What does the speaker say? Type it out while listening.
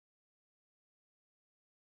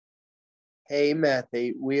Hey, Math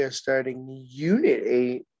 8, we are starting Unit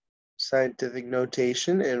 8, Scientific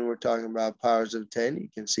Notation, and we're talking about powers of 10. You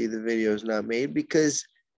can see the video is not made because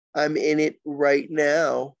I'm in it right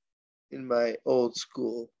now in my old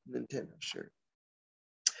school Nintendo shirt.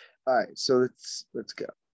 All right, so let's go.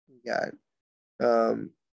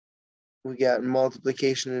 We got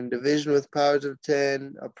multiplication and division with powers of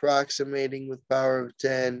 10, approximating with power of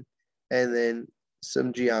 10, and then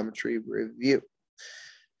some geometry review.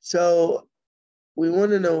 So we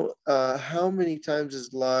want to know how many times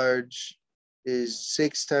as large is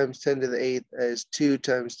 6 times 10 to the 8th as 2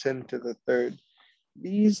 times 10 to the 3rd.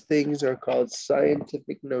 These things are called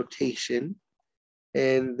scientific notation,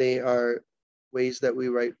 and they are ways that we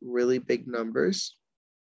write really big numbers.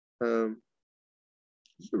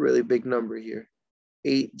 It's a really big number here,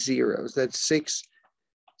 8 zeros. That's 6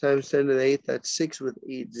 times 10 to the 8th. That's 6 with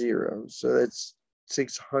 8 zeros. So that's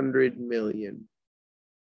 600 million.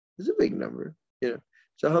 It's a big number, you know.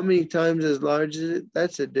 So how many times as large is it?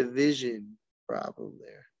 That's a division problem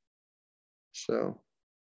there. So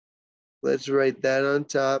let's write that on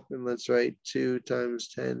top, and let's write 2 times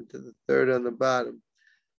 10 to the 3rd on the bottom.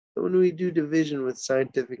 So when we do division with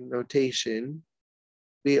scientific notation,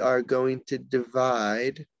 we are going to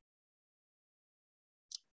divide.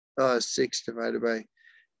 6 divided by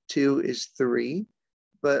 2 is 3.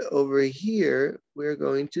 But over here, we're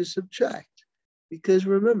going to subtract. Because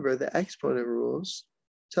remember, the exponent rules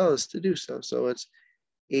tell us to do so. So it's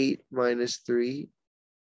 8 minus 3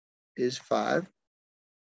 is 5.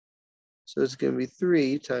 So it's going to be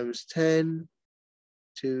 3 times 10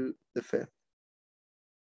 to the 5th.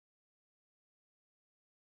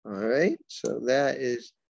 All right, so that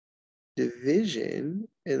is division.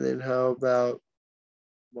 And then how about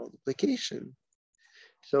multiplication?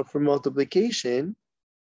 So for multiplication,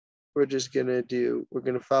 we're going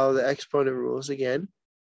to follow the exponent rules again.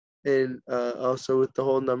 And also with the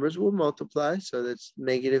whole numbers, we'll multiply. So that's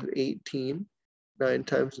negative 18, 9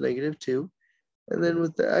 times negative 2. And then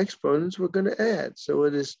with the exponents, we're going to add. So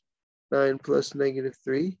what is 9 plus negative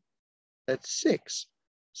 3? That's 6.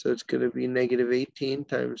 So it's going to be negative 18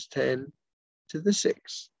 times 10 to the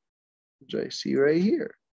 6, which I see right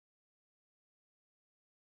here.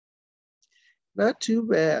 Not too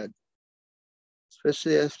bad,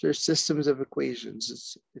 especially after systems of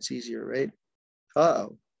equations. It's easier, right?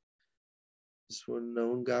 Uh-oh. This one no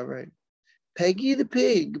one got right. Peggy the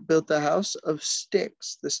pig built a house of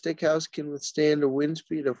sticks. The stick house can withstand a wind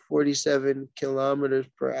speed of 47 kilometers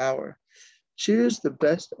per hour. Choose the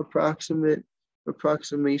best approximation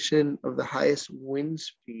of the highest wind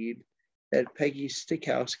speed that Peggy's stick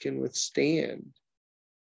house can withstand.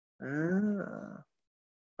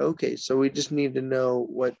 Okay, so we just need to know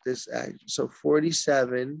what this, so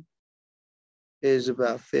 47 is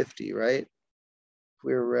about 50, right?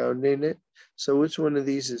 We're rounding it. So which one of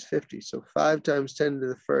these is 50? So 5 times 10 to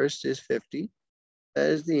the 1st is 50. That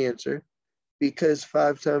is the answer. Because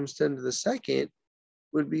 5 times 10 to the 2nd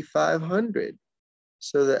would be 500.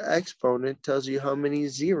 So the exponent tells you how many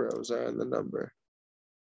zeros are in the number.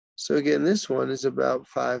 So again, this one is about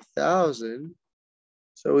 5,000.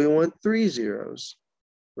 So we want 3 zeros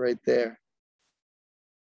right there.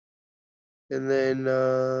 And then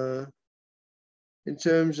in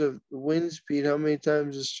terms of the wind speed, how many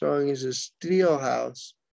times as strong is a steel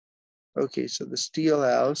house? Okay, so the steel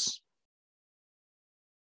house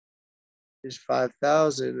is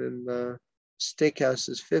 5,000 and the stick house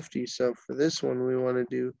is 50. So for this one, we want to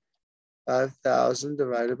do 5,000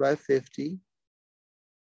 divided by 50.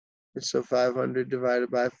 And so 500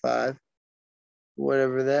 divided by 5,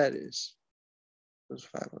 whatever that is. What's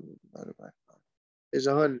 500 divided by 5? Is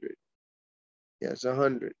 100. Yes,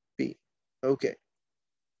 100. B. Okay.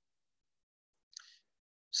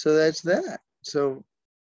 So that's that. So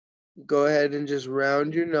go ahead and just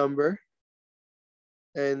round your number.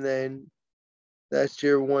 And then that's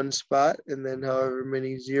your one spot. And then however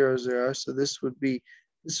many zeros there are. So this would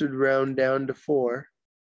round down to 4.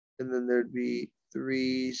 And then there'd be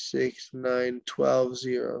 3, 6, 9, 12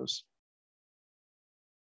 zeros.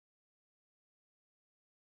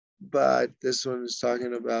 But this one is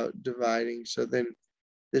talking about dividing. So then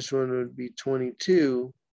this one would be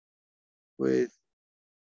 22 with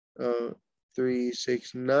 3,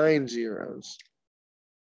 6, 9 zeros.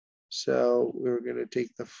 So we're going to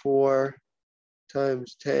take the 4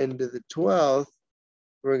 times 10 to the 12th.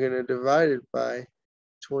 We're going to divide it by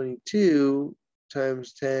 22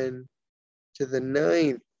 times 10 to the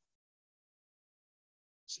 9th.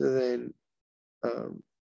 So then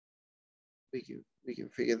we can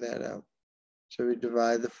figure that out. So we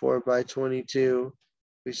divide the 4 by 22.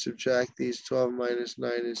 We subtract these. 12 minus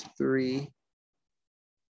 9 is 3.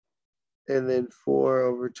 And then 4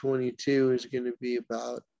 over 22 is going to be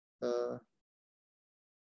about,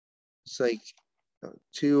 it's like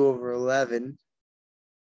 2 over 11,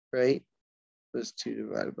 right? What's 2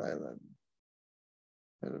 divided by 11?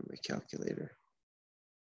 I don't have my calculator.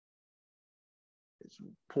 It's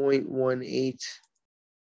 0.18.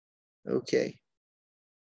 Okay.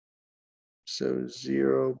 So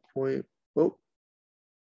 0. Oh,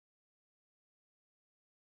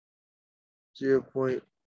 0.18.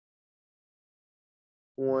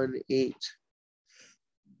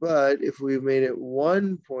 But if we made it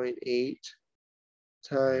 1.8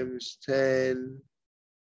 times 10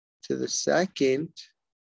 to the second,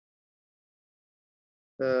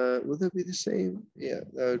 would that be the same? Yeah,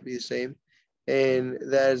 that would be the same. And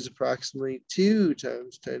that is approximately 2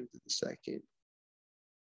 times 10 to the second.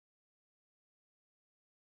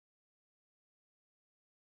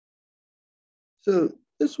 So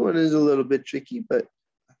this one is a little bit tricky, but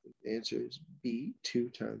I think the answer is B, 2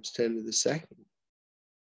 times 10 to the second.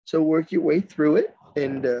 So work your way through it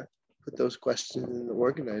and put those questions in the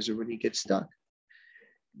organizer when you get stuck.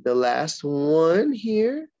 The last one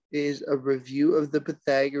here is a review of the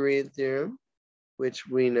Pythagorean theorem, which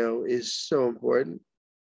we know is so important.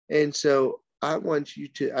 And so I want you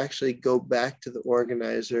to actually go back to the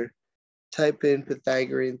organizer, type in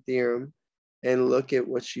Pythagorean theorem, and look at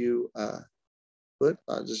what you put.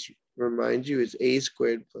 I'll just remind you, it's a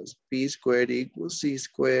squared plus b squared equals c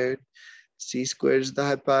squared. C squared is the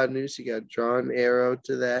hypotenuse. You got to draw an arrow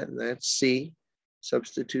to that, and that's c.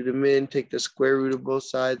 Substitute them in, take the square root of both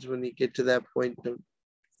sides when you get to that point,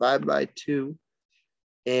 divide by 2,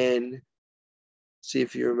 and see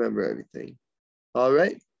if you remember everything. All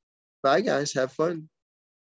right. Bye, guys. Have fun.